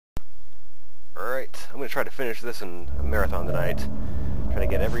Alright, I'm going to try to finish this in a marathon tonight. Try to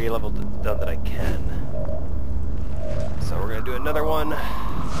get every level done that I can. So we're going to do another one.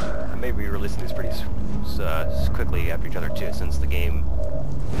 I may be releasing these pretty quickly after each other too, since the game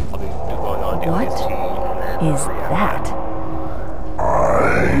will be going on to What is that?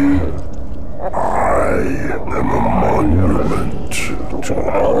 I am a monument to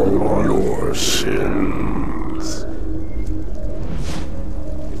all your sins.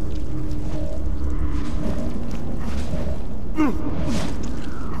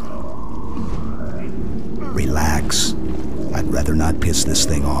 Relax. I'd rather not piss this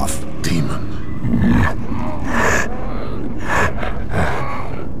thing off. Demon.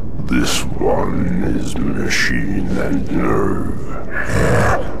 This one is machine and nerve,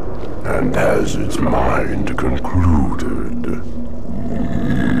 and has its mind concluded.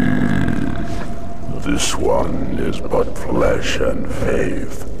 This one is but flesh and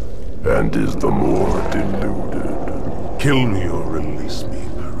faith, and is the more deluded. Kill me or release me,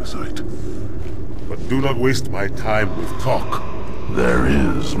 parasite. But do not waste my time with talk. There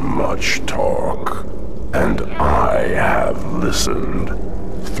is much talk, and I have listened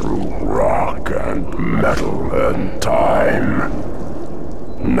through rock and metal and time.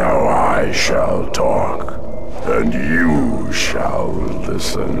 Now I shall talk, and you shall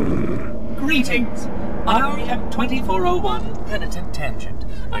listen. Greetings! I am 2401 Penitent Tangent.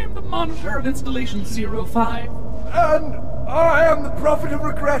 I am the monitor of Installation 05. And I am the Prophet of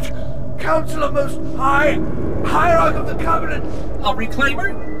Regret, Counselor Most High, Hierarch of the Covenant. A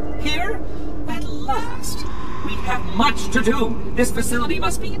reclaimer? Here? At last! We have much to do. This facility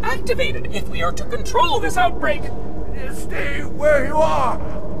must be activated if we are to control this outbreak. Stay where you are.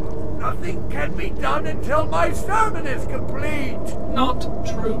 Nothing can be done until my sermon is complete. Not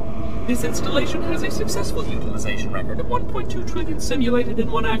true. This installation has a successful utilization record of 1.2 trillion simulated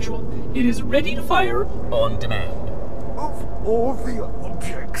and 1 actual. It is ready to fire on demand. Of all the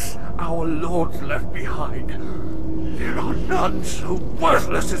objects our lords left behind, there are none so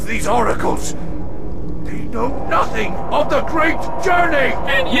worthless as these oracles. They know nothing of the great journey!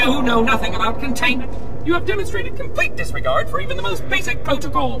 And you know nothing about containment. You have demonstrated complete disregard for even the most basic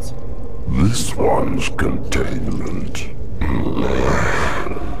protocols. This one's containment,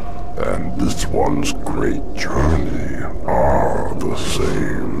 and this one's great journey are the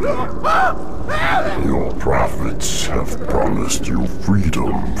same. Your prophets have promised you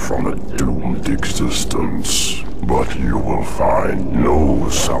freedom from a doomed existence, but you will find no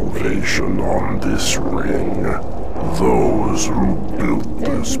salvation on this ring. Those who built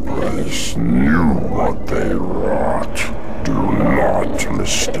this place knew what they wrought. Do not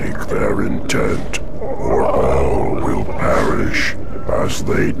mistake their intent, or all will perish as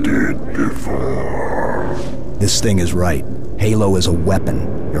they did before. This thing is right. Halo is a weapon.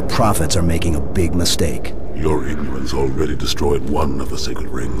 Your prophets are making a big mistake. Your ignorance already destroyed one of the sacred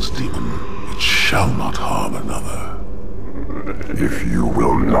rings, demon. It shall not harm another. If you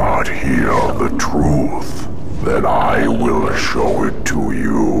will not hear the truth, then I will show it to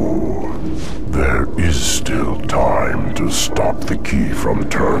you. There is still time to stop the key from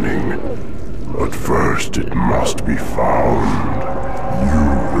turning, but first it must be found.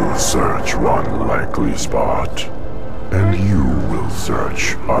 You will search one likely spot, and you will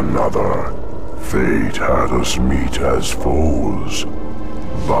search another. Fate had us meet as foes,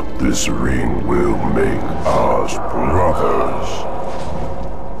 but this ring will make us brothers.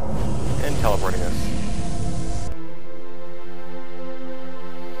 And teleporting us.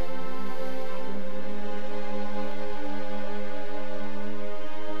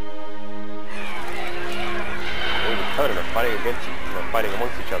 Fighting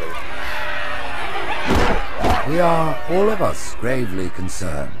amongst each other. We are, all of us, gravely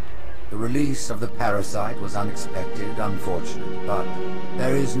concerned. The release of the parasite was unexpected, unfortunate, but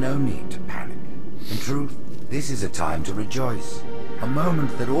there is no need to panic. In truth, this is a time to rejoice. A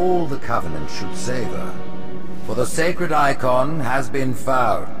moment that all the Covenant should savor. For the sacred icon has been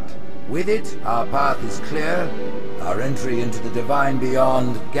found. With it, our path is clear, our entry into the divine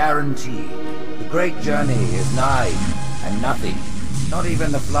beyond guaranteed. The great journey is nigh, and nothing, not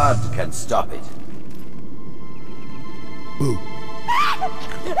even the flood, can stop it. Boo.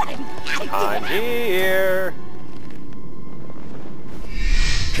 I'm here!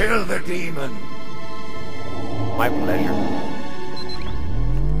 Kill the demon! My pleasure.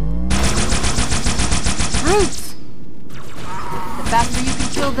 Brutes! The faster you can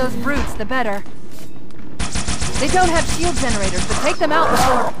kill those brutes, the better. They don't have shield generators, but take them out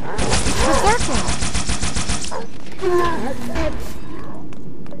before... It's berserking!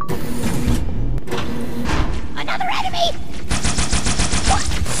 Another enemy!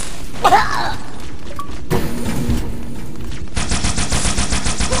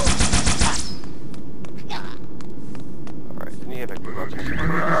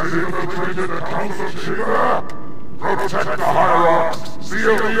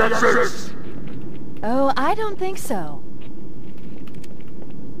 really exists? Oh, I don't think so.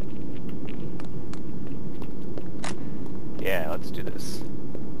 Yeah, let's do this.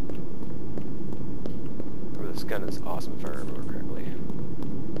 Oh, this gun is awesome if I remember correctly.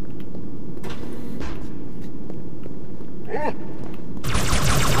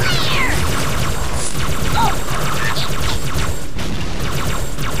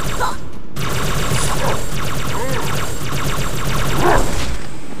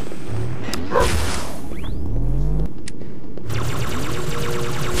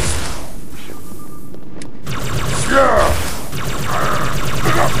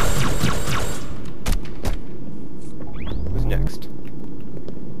 Who's next?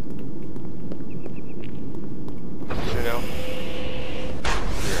 You know?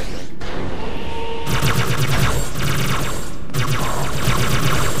 Here, I think.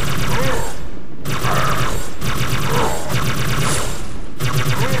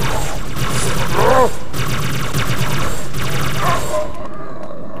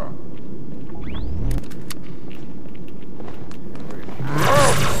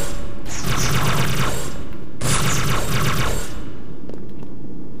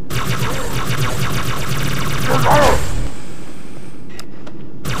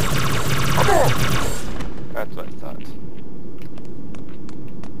 That's what I thought.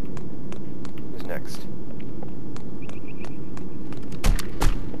 Who's next?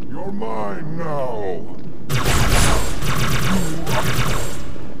 You're mine now.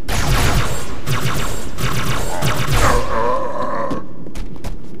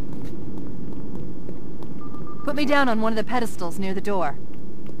 Put me down on one of the pedestals near the door.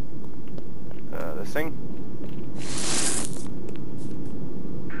 This thing?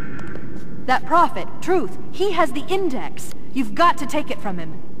 That prophet, Truth, he has the index. You've got to take it from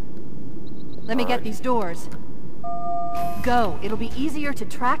him. Let me get these doors. Go. It'll be easier to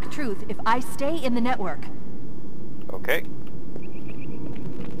track Truth if I stay in the network. Okay.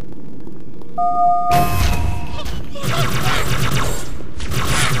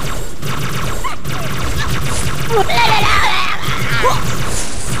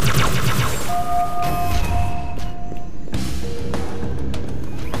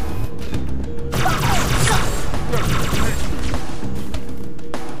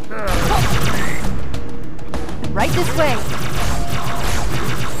 Right this way.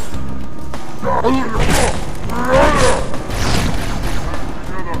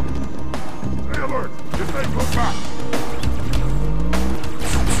 Stay alert! This thing goes back!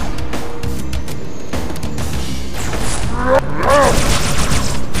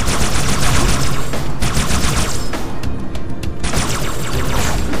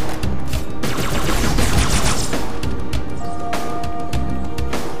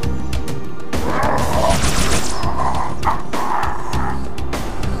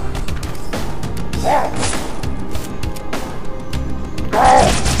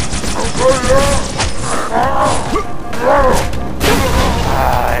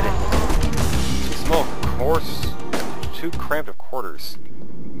 Too small course, too cramped of quarters.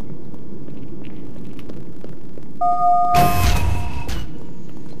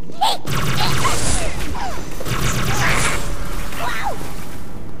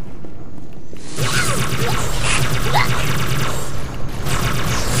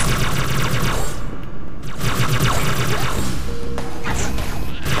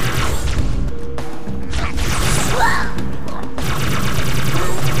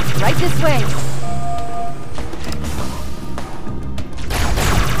 Right this way.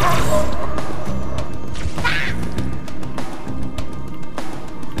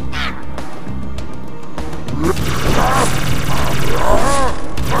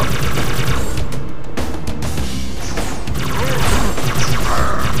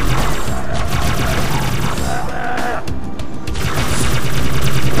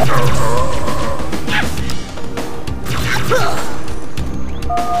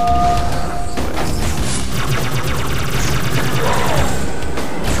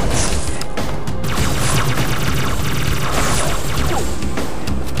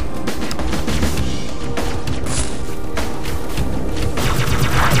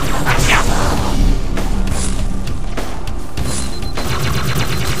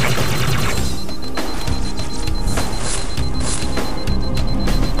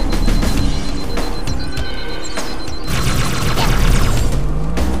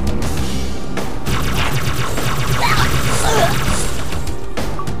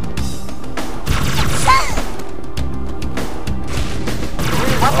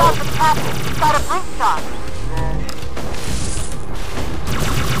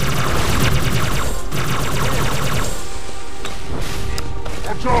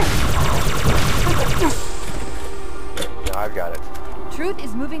 No, I've got it. Truth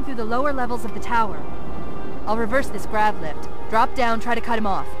is moving through the lower levels of the tower. I'll reverse this grav lift. Drop down, try to cut him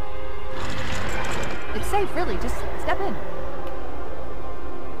off. It's safe, really. Just step in.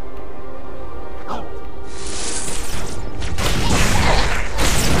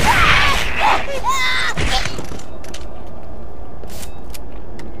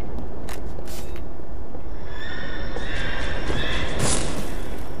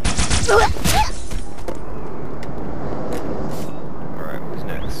 Alright, who's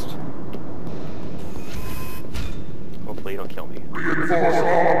next? Hopefully you don't kill me. Reinforce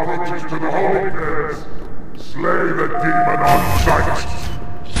all approaches to the holy pairs. Slay the demon on sight.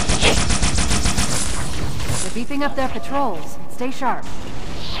 They're beefing up their patrols. Stay sharp.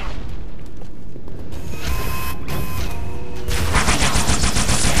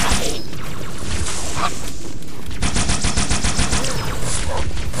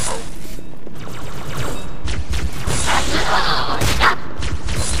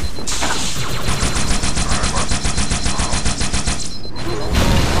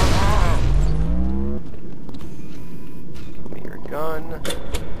 Gun.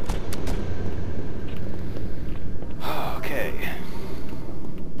 Okay.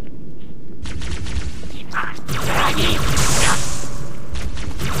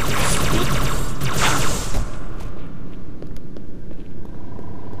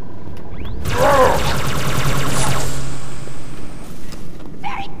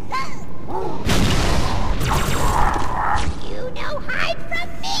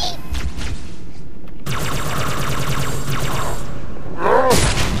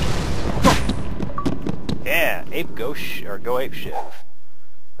 Go ape shiv.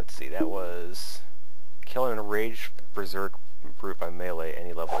 Let's see, that was kill an enraged berserk brute by melee,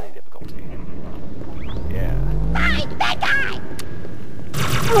 any level, any difficulty. Yeah. Find that guy!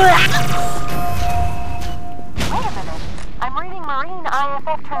 Wait a minute. I'm reading marine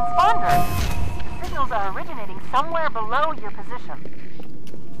IFF transponders. The signals are originating somewhere below your position.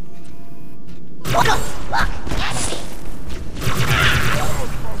 Look! Enemy!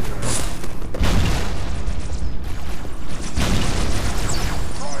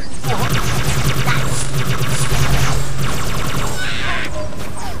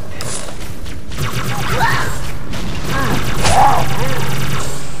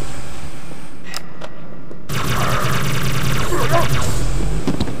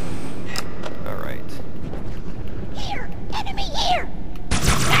 Alright. Here! Enemy here!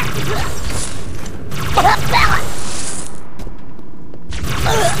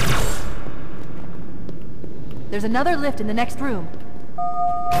 There's another lift in the next room.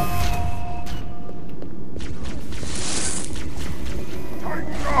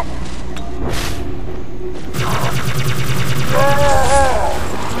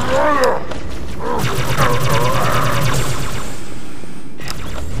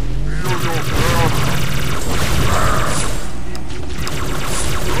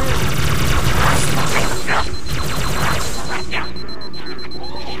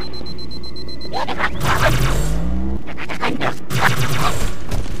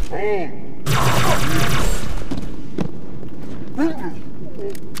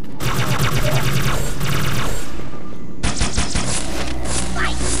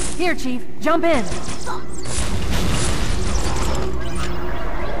 Here, Chief. Jump in.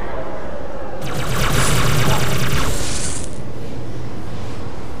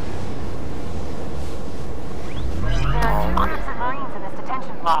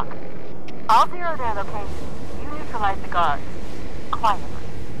 Lock. I'll zero their location. You neutralize the guards. Quietly.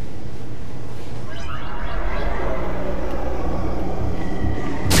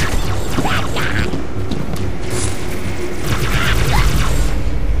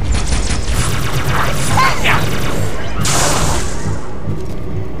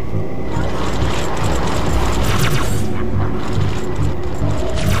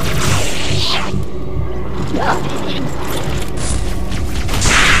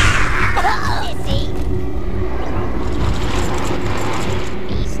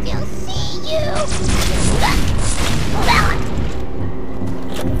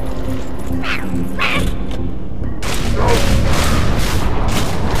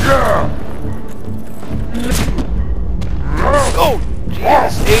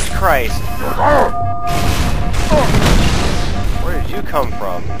 Christ! Where did you come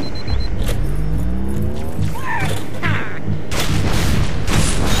from?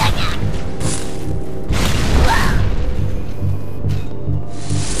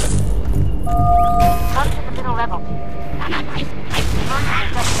 Come to the middle level.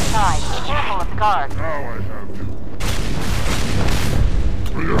 Just inside. Be careful of the guards. Now I have you.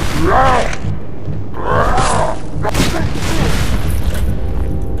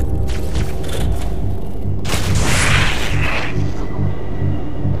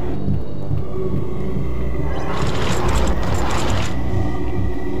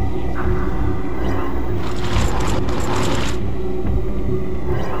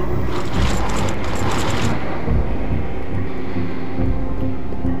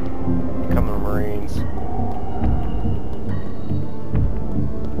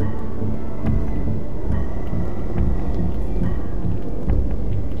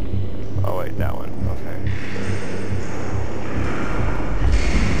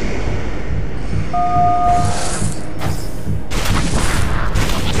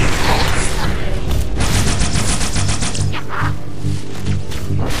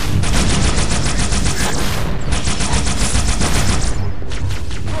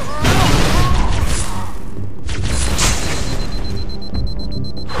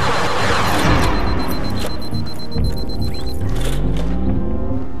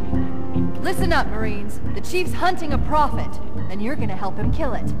 Listen up, Marines. The Chief's hunting a prophet, and you're gonna help him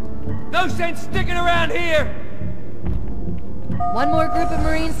kill it. No sense sticking around here! One more group of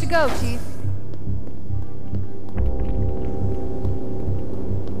Marines to go, Chief.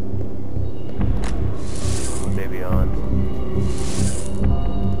 Baby on.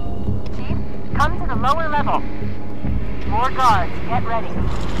 Chief, come to the lower level. More guards, get ready.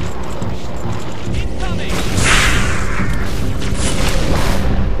 Incoming!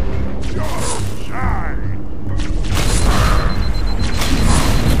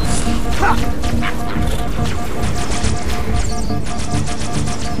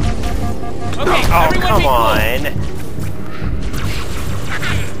 Okay, oh, everyone come be on!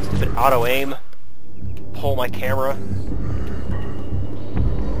 Stupid auto-aim. Pull my camera.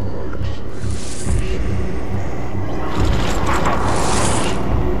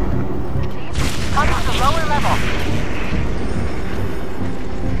 Come to the lower level.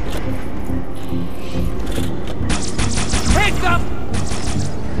 Heads up!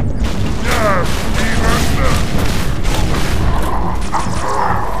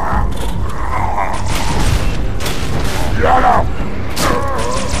 Get up!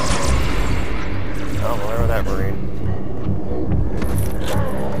 Oh, well, there with that Marine.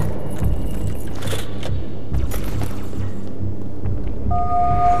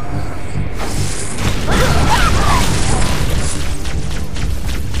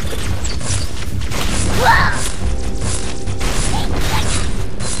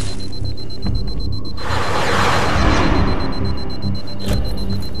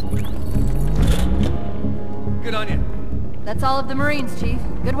 Good on you. That's all of the Marines, Chief.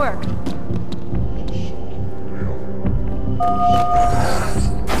 Good work. Get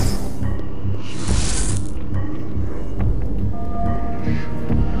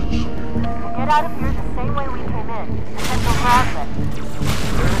out of here the same way we came in. Potential fragment.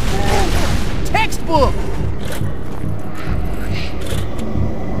 Textbook!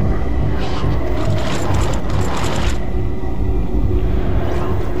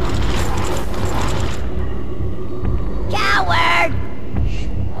 Coward!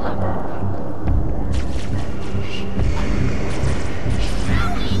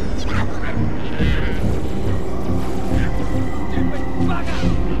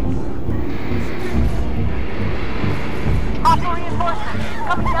 Hostile reinforcements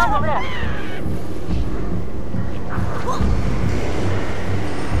coming down the rift.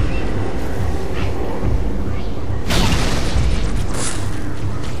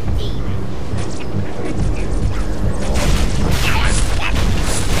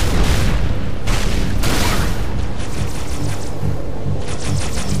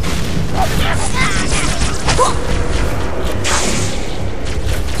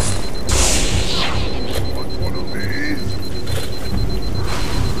 One of these?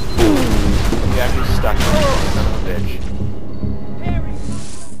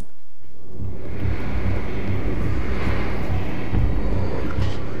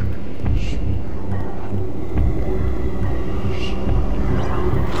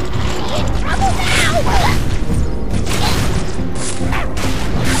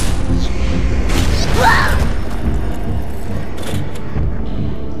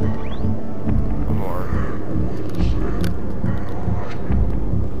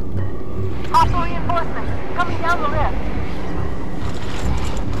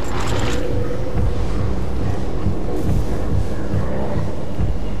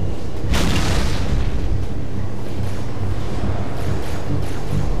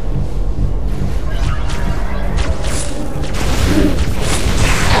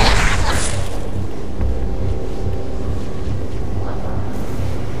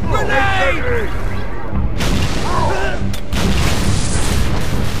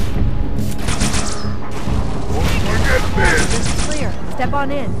 It's clear. Step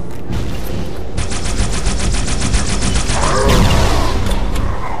on in.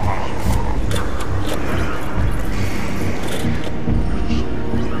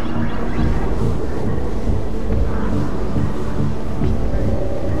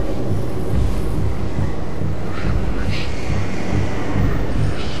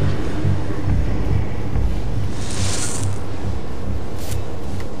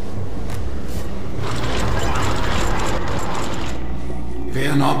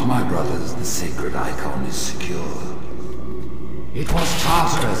 Fear not, my brothers, the sacred icon is secure. It was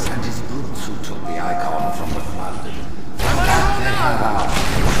Tartarus and his brutes who took the icon from the flood. And that they have ours.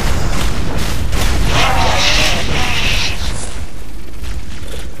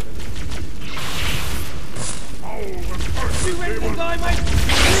 You ready to die, mate?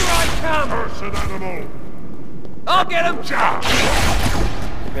 Here I come! Cursed animal! I'll get him!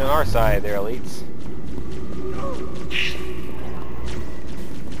 Be on our side there, elites.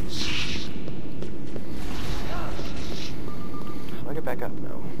 I'll get back up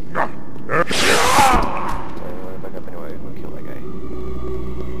now. Sorry, I'll get back up anyway. I'm gonna kill that guy.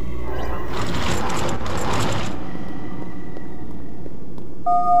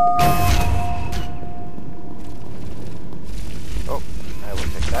 Oh, I will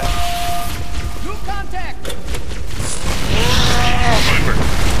fix that. New contact!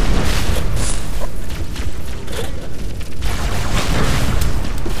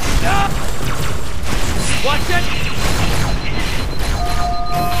 Watch it!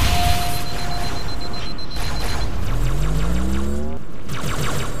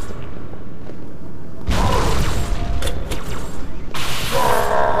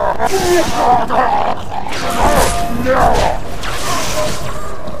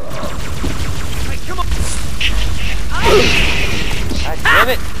 Hey, come on! God damn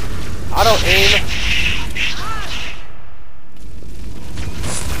it! Auto aim!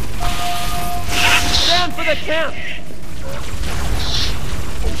 Down for the count!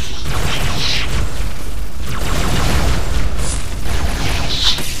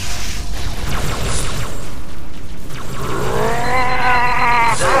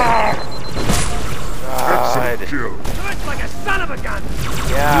 Kill. Looks like a son of a gun!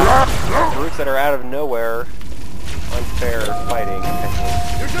 Yeah, brutes that are out of nowhere. Unfair fighting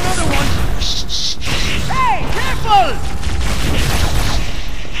techniques. There's another one! Hey, careful!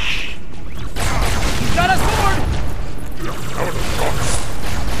 He's got a sword!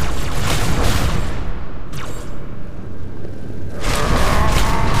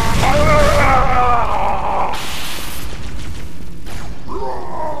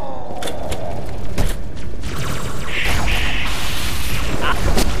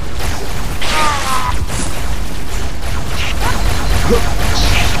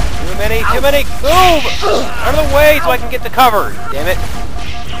 Too many! Boom! Out of the way so I can get the cover! Damn it.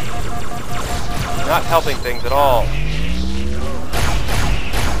 Not helping things at all.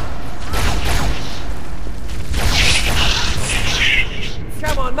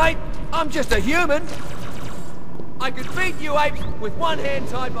 Come on, mate! I'm just a human! I could beat you apes with one hand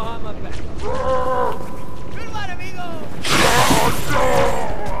tied behind my back. Good one, amigo!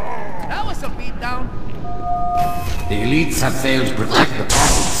 That was a beatdown. The elites have failed to protect the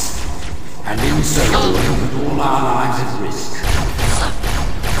prophets, and in so doing put all our lives at risk.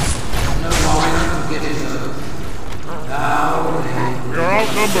 No longer to get it over. Now You're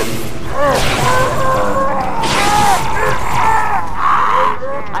outnumbered!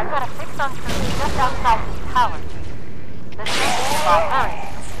 I've got a fix on truth just outside this tower. The station spot,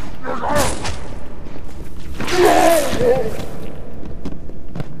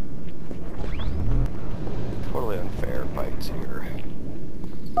 Totally unfair fights here.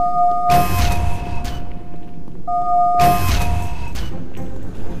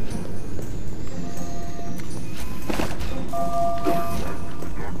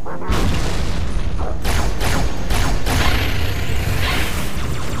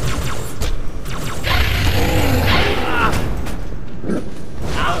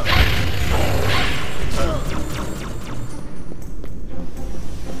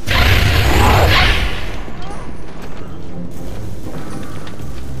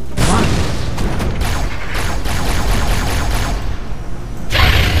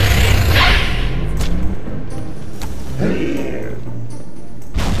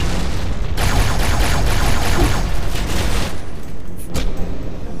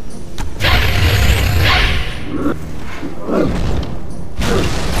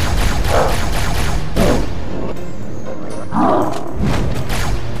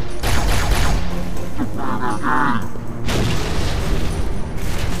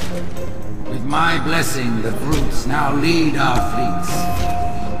 blessing, the Brutes now lead our fleets.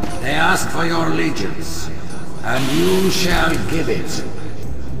 They ask for your allegiance, and you shall give it.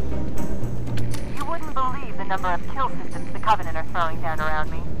 You wouldn't believe the number of kill systems the Covenant are throwing down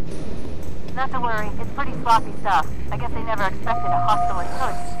around me. Not to worry, it's pretty sloppy stuff. I guess they never expected a hostile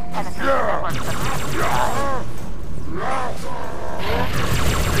intelligence to penetrate the network from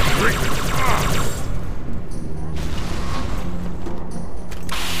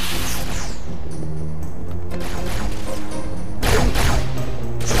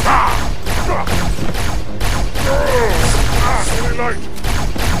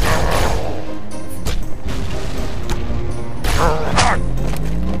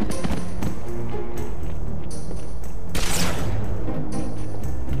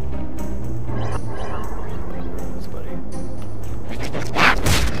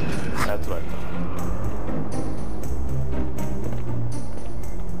That's what I thought.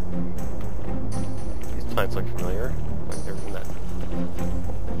 These plants look familiar. Like they're from that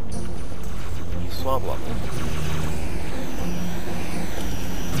swamp level.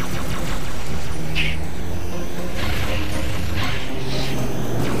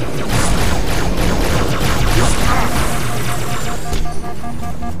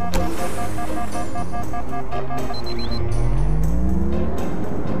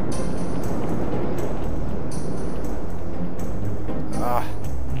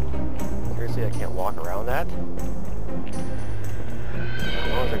 Seriously, I can't walk around that?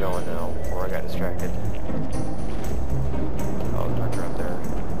 Where was I going now before I got distracted? Oh, doctor up there.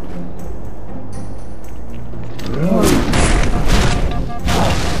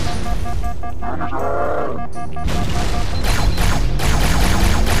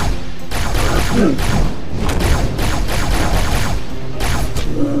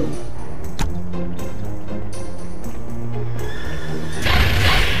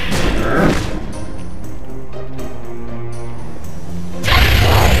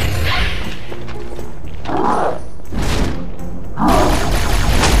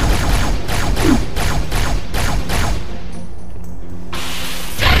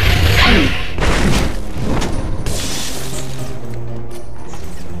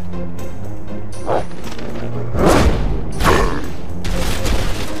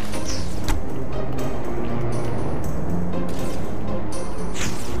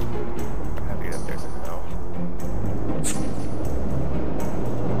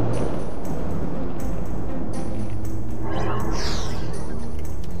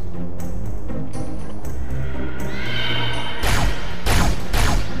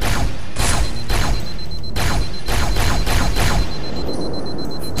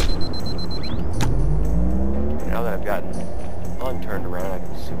 Turned around, I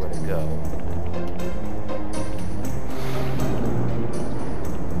can see where to go.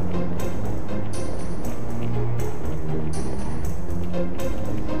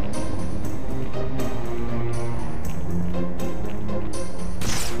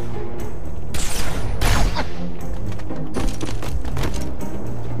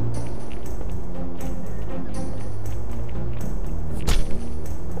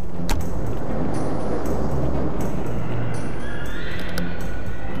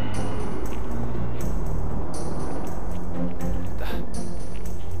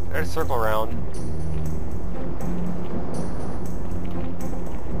 Circle around. I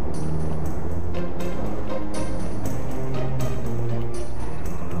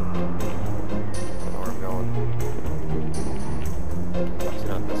don't know where I'm going. It's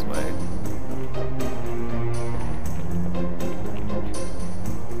not this way.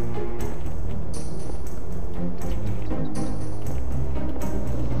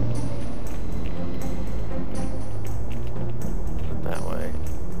 That way.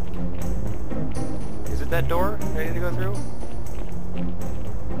 Is it that door I need to go through?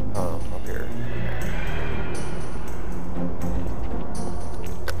 Oh, up here.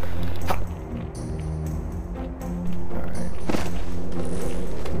 Alright.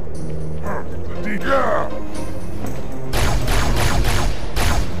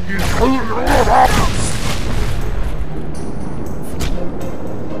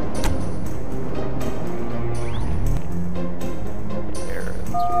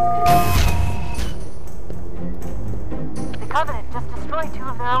 Covenant just destroyed 2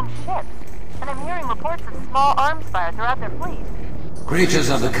 of their own ships, and I'm hearing reports of small arms fire throughout their fleet. Creatures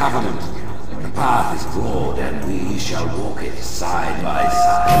of the Covenant, the path is broad and we shall walk it side by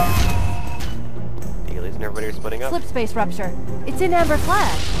side. Dealies and everybody are splitting up. Slip space rupture. It's in Amber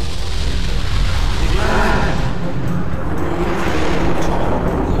Flag.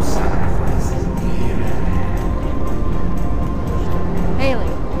 Haley,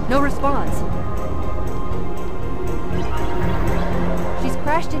 no response.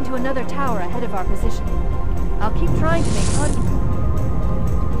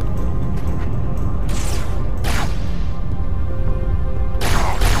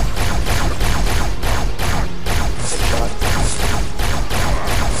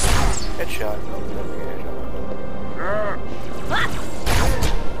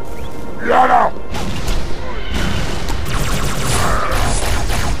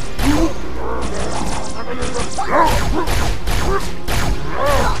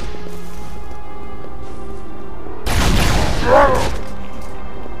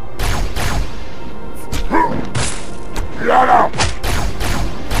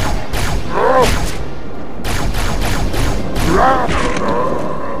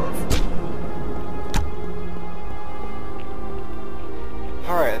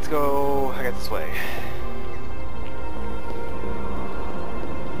 let's go. I got this way.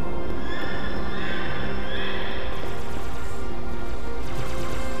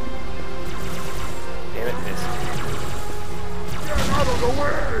 Damn it, missed. Get out of the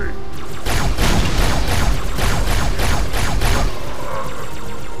way!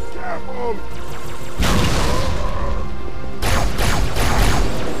 Careful!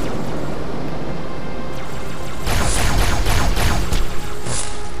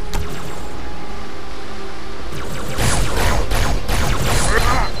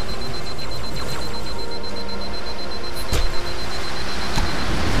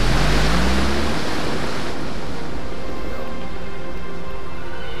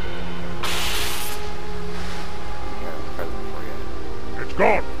 It's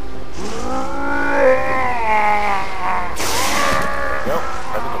gone! Nope,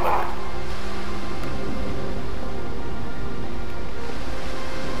 present delivered.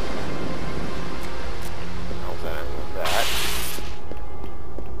 How's that with that?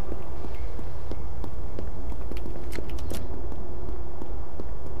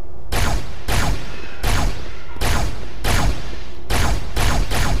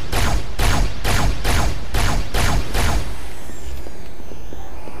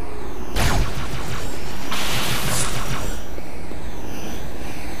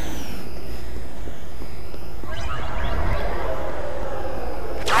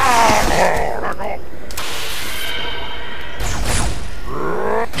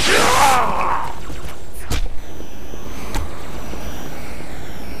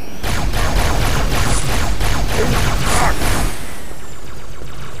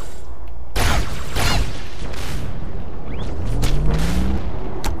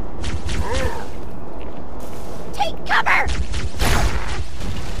 Take cover!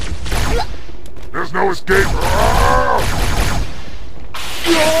 There's no escape!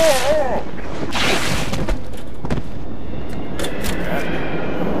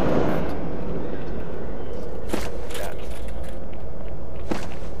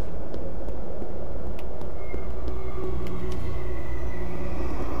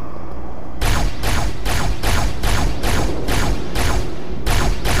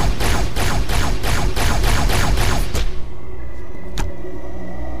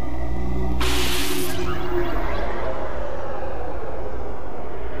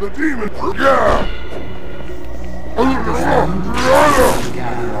 The demon! Yeah!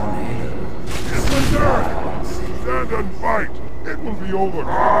 Stand and fight! It will be over.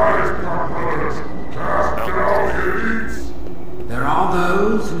 There are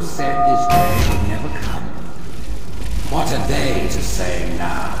those who said this day would never come. What are they to say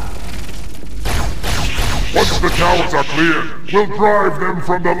now? Once the towers are cleared, we'll drive them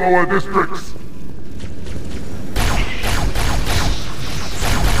from the lower districts.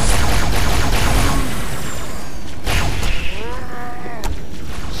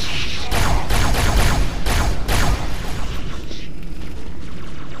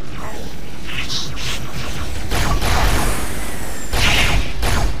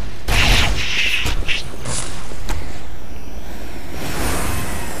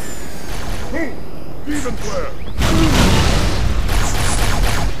 Demon flare!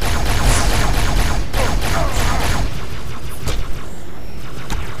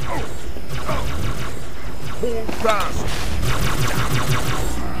 Hold fast!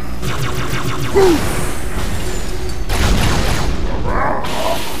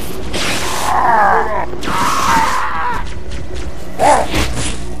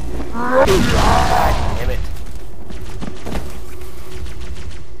 Damn it.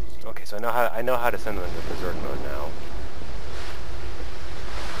 Okay, so I know how to send them into berserk mode now.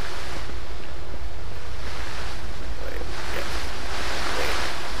 Wait, yes. Wait.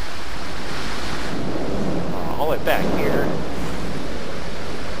 All the way back here.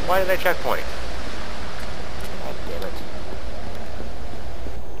 Why did I checkpoint? God damn it.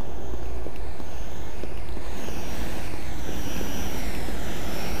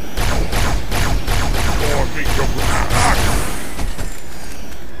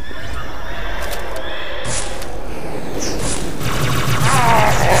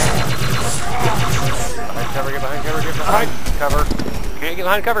 Behind cover. Can't get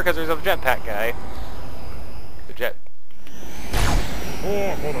behind cover because there's a jetpack guy. The jet.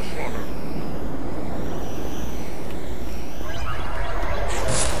 Oh, for the slaughter.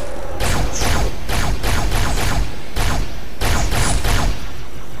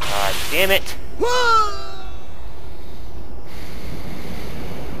 God damn it.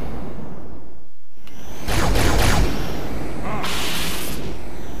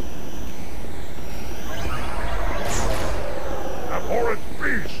 horrid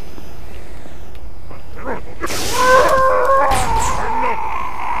beast!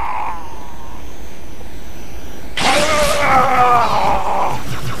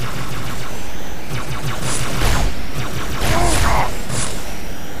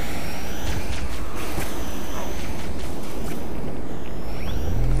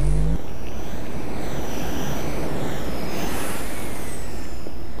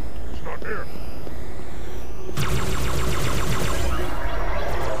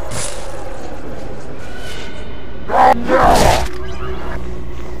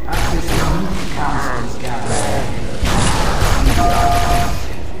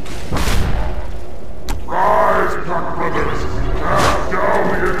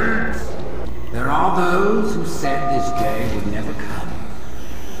 There are those who said this day would never come.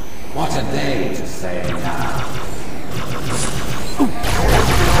 What are they to say now?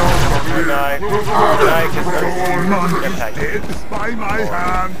 Dead by my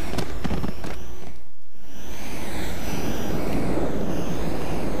hand.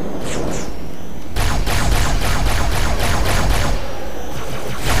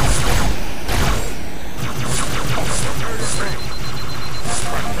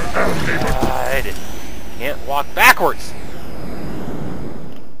 God. Can't walk backwards.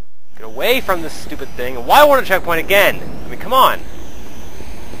 Get away from this stupid thing. And why want a checkpoint again? I mean, come on.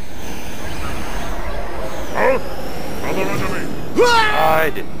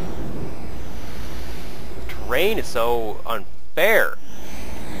 God. The terrain is so unfair.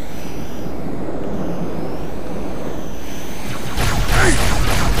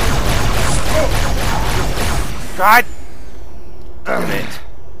 God damn it.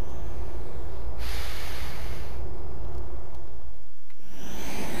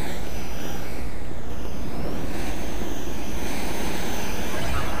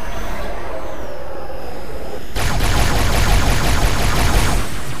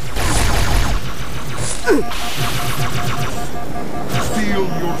 Steel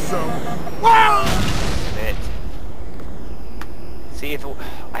yourself. Damn it. See, if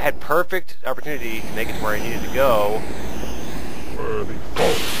I had perfect opportunity to make it to where I needed to go. Worthy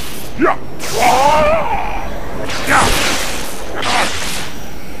foe. Yeah. Yeah.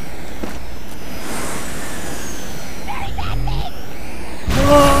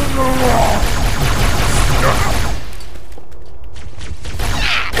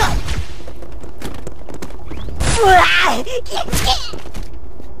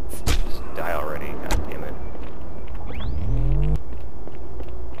 Just die already, god damn it.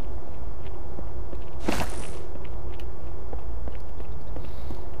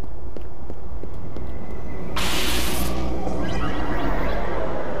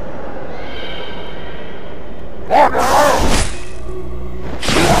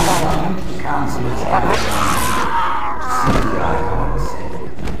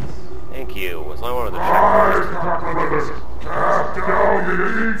 Thank you. As long as one of the checkpoints.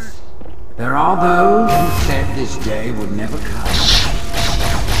 There are those who said this day would never come.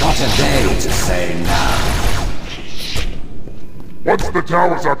 What are they to say now? Once the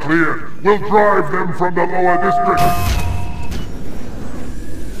towers are cleared, we'll drive them from the lower district.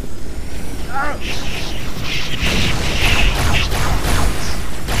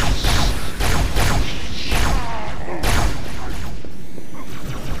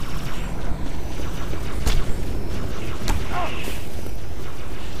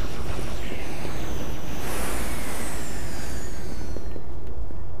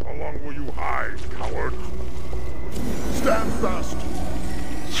 How long will you hide, coward? Stand fast.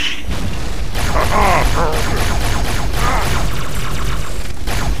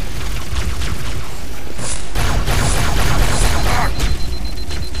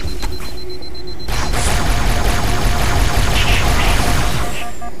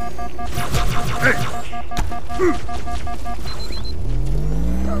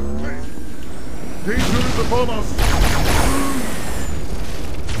 Danger is upon us.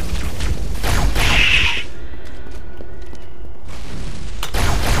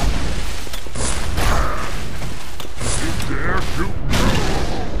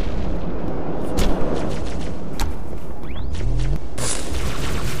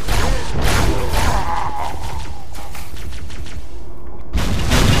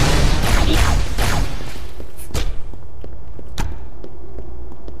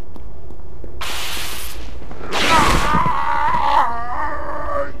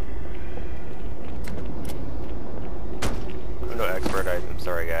 I'm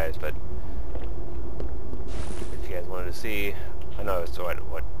sorry guys, but if you guys wanted to see, I know it's what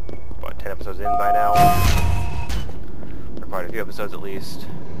 10 episodes in by now, or quite a few episodes at least,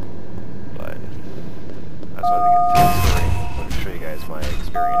 but I just wanted to get to the story. show you guys my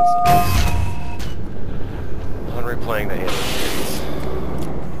experience on replaying the Halo series.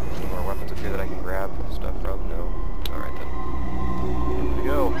 Any more weapons up here that I can grab stuff from? No. Alright then. Here we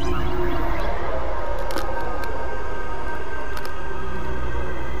go.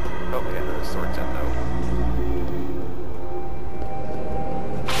 Oh, I got another sword set though.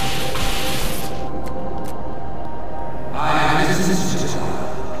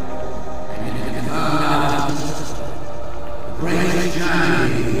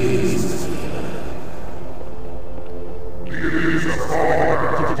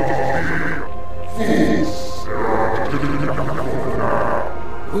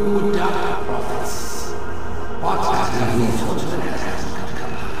 Who doubt prophets? What has been lawful to the hasn't come to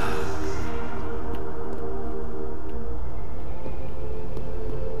pass?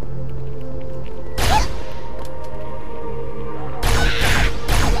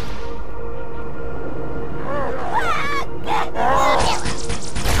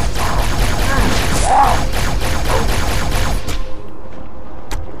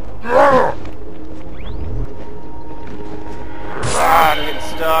 I'm getting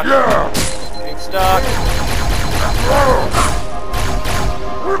stuck. Getting stuck.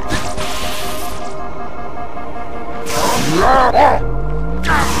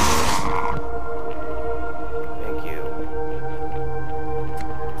 Thank you.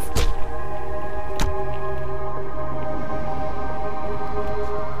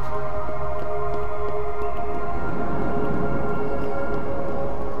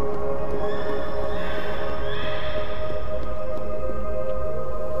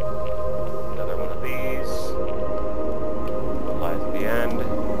 Another one of these. What lies at the end?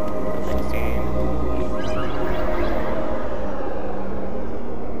 Nothing seen.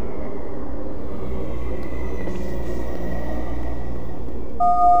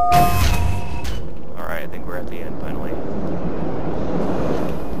 Alright, I think we're at the end finally.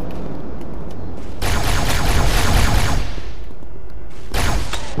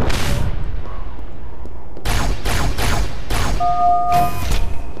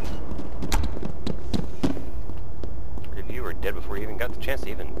 You were dead before you even got the chance to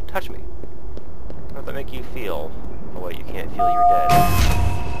even touch me. How does that make you feel? Oh wait, you can't feel you're dead.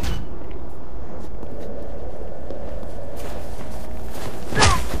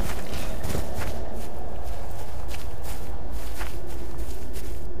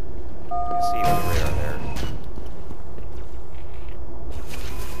 I see another radar there.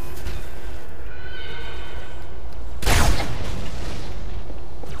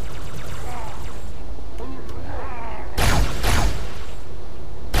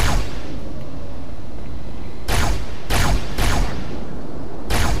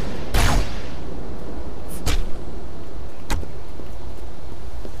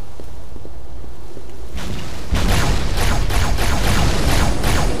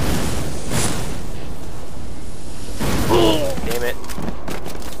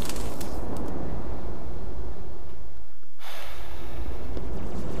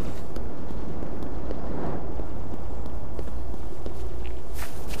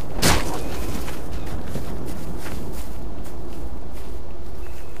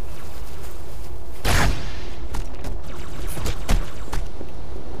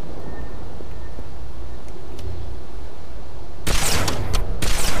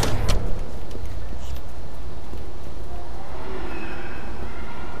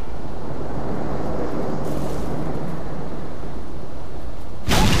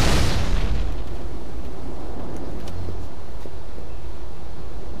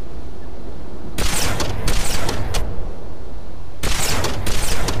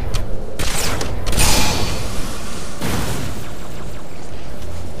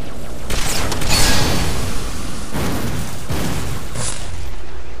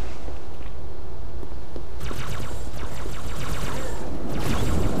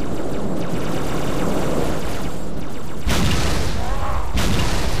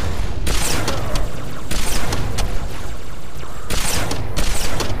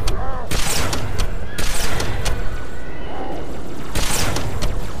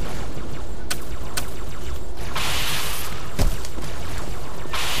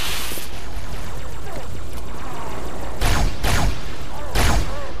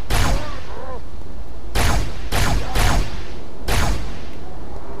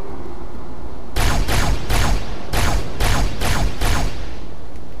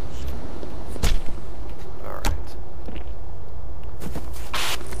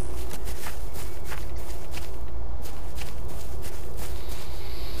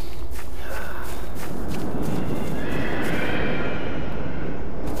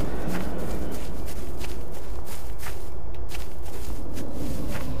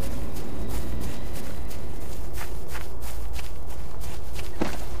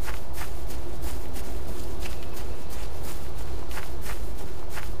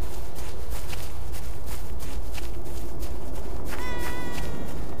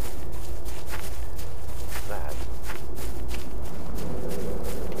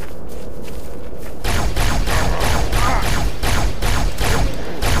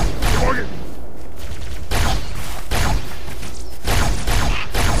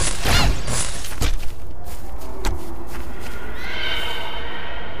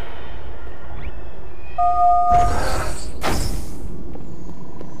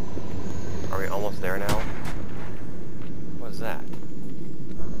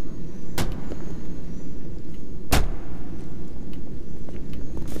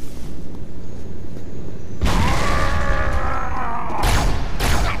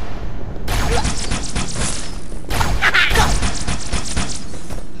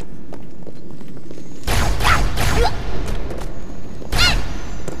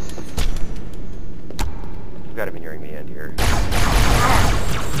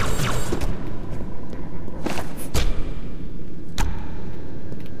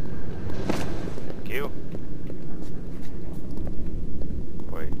 you.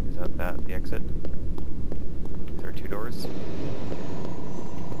 Wait, is that the exit? Is there 2 doors?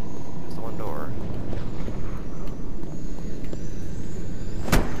 There's the one door.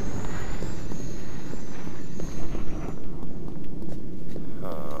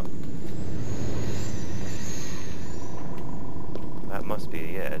 Huh. That must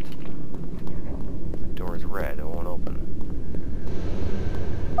be it. The door is red, it won't open.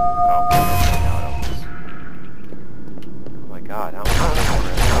 Oh, okay, now it opens. Oh my god, how many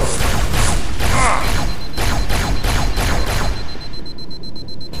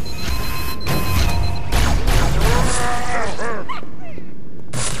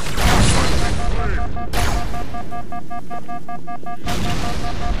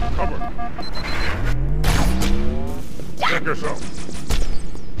Cover. Check yourself.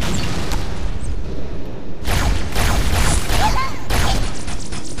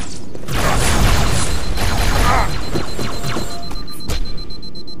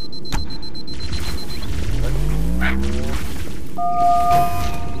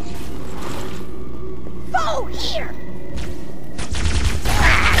 Foe here!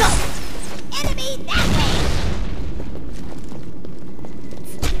 Enemy that way!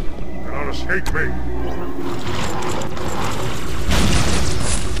 Cannot escape me.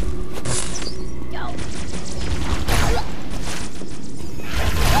 Go!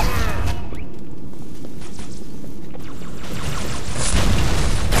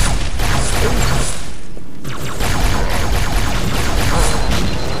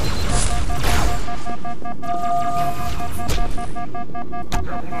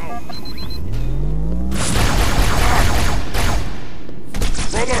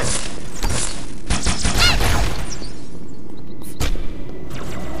 Brother!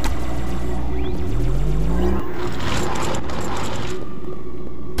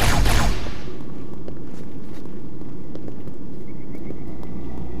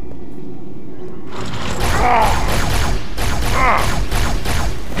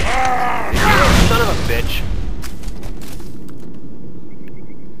 son of a bitch.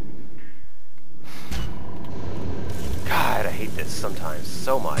 God, I hate this sometimes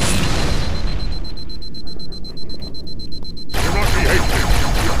so much. Do not be hasty.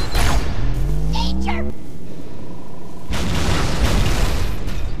 Danger!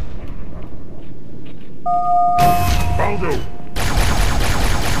 Found you.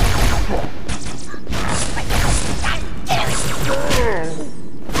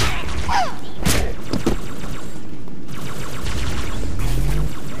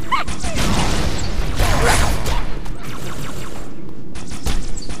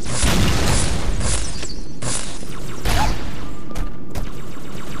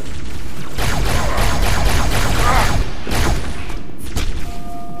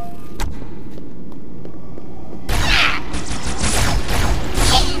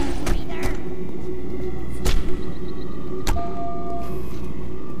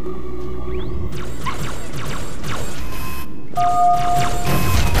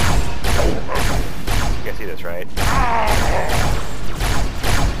 You guys see this, right?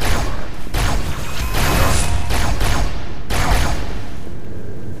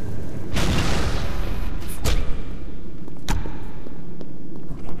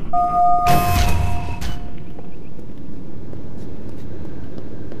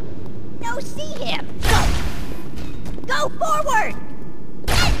 No, see him! Go! Go forward!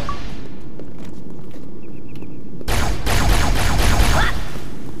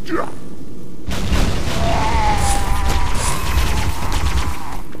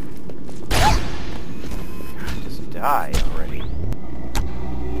 Just die already.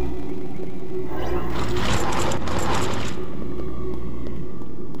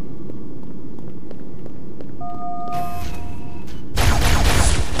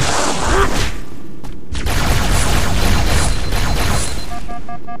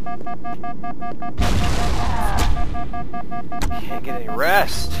 Can't get any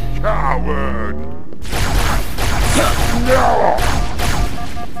rest. Coward! No!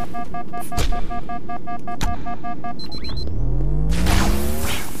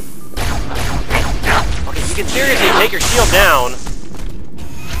 Okay, you can seriously take your shield down.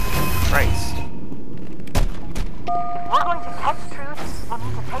 Christ. We're going to catch truth. We'll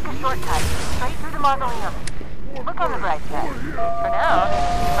need to take a shortcut straight through the mausoleum. Look on the bright side. For now, they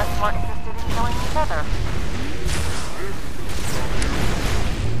seem much more interested in killing each other.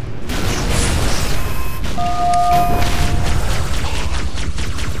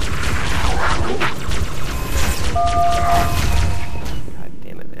 God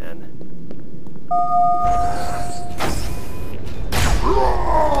damn it, man.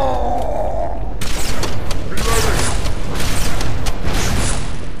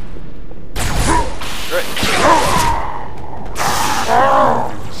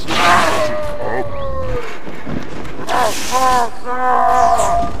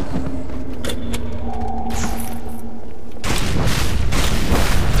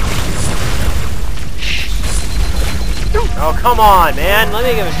 come on, man. Let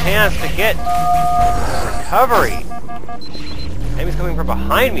me give him a chance to get recovery. Enemy's coming from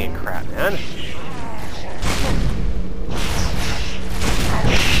behind me and crap, man.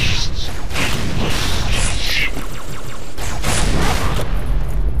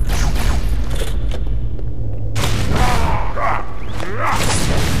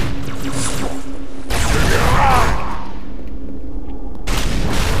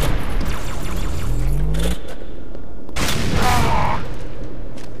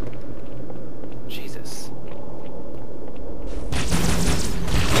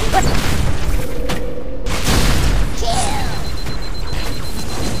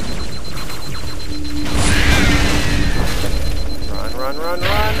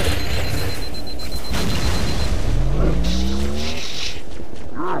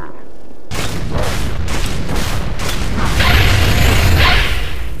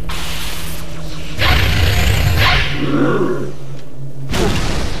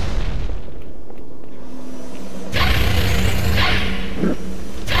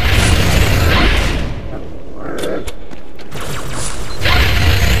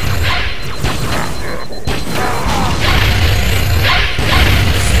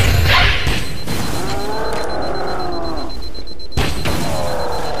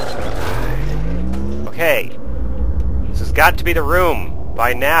 Okay. This has got to be the room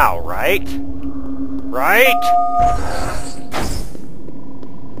by now, right? Right?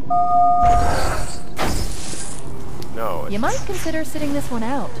 No. You might consider sitting this one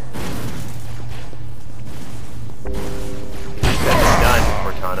out. That's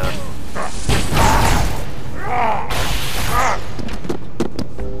done, Cortana.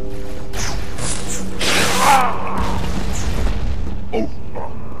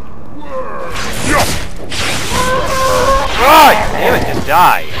 God damn it, just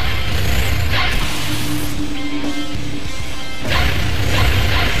die.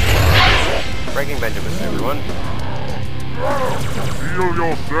 Breaking Benjamins, everyone. Heal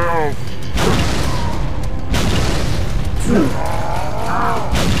yourself.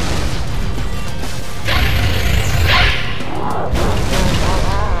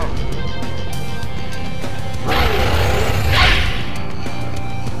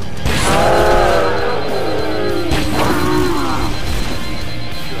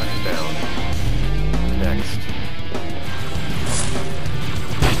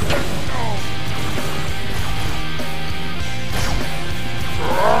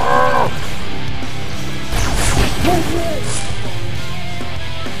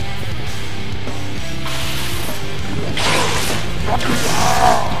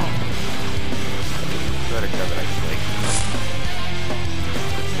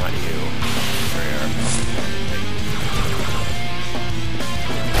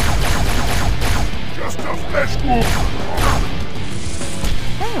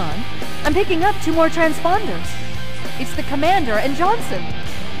 Hang on. I'm picking up 2 more transponders. It's the Commander and Johnson.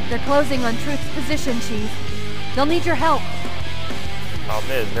 They're closing on Truth's position, Chief. They'll need your help.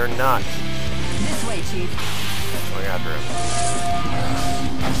 Problem is, they're not. This way, Chief. Going after him.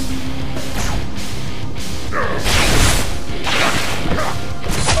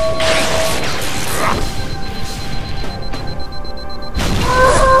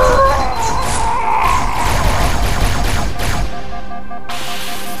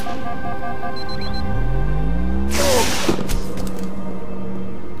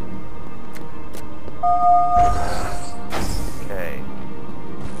 Okay.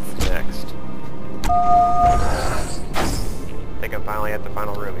 Next. I think I'm finally at the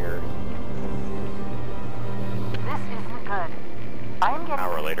final room here. This isn't good. I am getting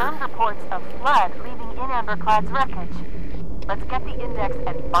confirmed reports of flood leaving in Amberclad's wreckage. Let's get the index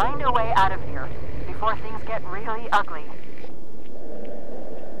and find a way out of here before things get really ugly.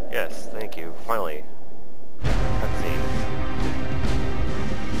 Yes, thank you. Finally. Cutscene.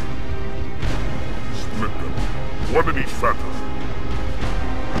 Split them. One in each phantom.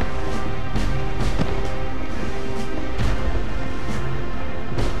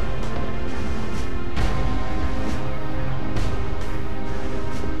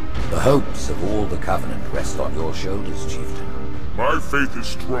 The hopes of all the Covenant rest on your shoulders, Chieftain. My faith is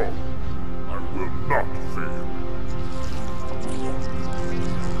strong. I will not fail.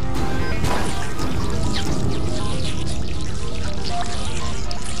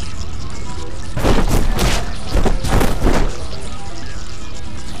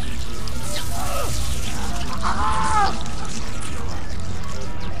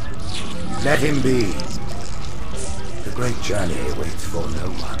 Let him be. The great journey waits for no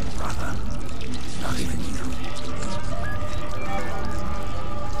one, brother. Not even you.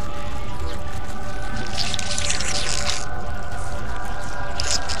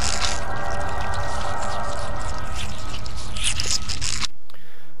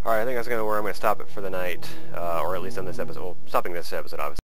 Alright, I think that's where I'm going to stop it for the night, or at least on this episode. Well, stopping this episode, obviously.